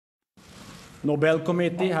Nobel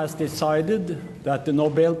Committee has decided that the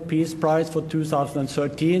Nobel Peace Prize for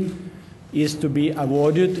 2013 is to be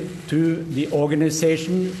awarded to the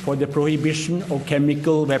Organization for the Prohibition of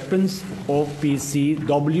Chemical Weapons,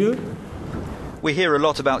 OPCW. We hear a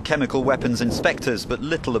lot about chemical weapons inspectors, but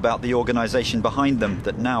little about the organisation behind them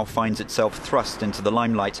that now finds itself thrust into the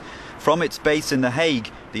limelight. From its base in The Hague,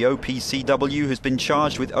 the OPCW has been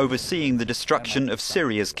charged with overseeing the destruction of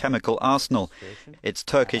Syria's chemical arsenal. Its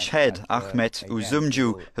Turkish head, Ahmet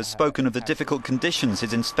Uzumcu, has spoken of the difficult conditions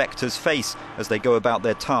his inspectors face as they go about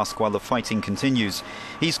their task while the fighting continues.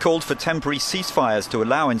 He's called for temporary ceasefires to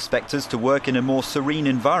allow inspectors to work in a more serene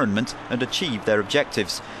environment and achieve their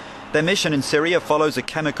objectives. Their mission in Syria follows a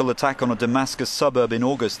chemical attack on a Damascus suburb in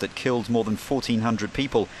August that killed more than 1,400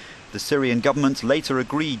 people. The Syrian government later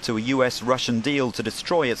agreed to a US-Russian deal to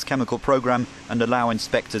destroy its chemical program and allow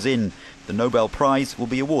inspectors in. The Nobel Prize will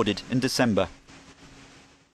be awarded in December.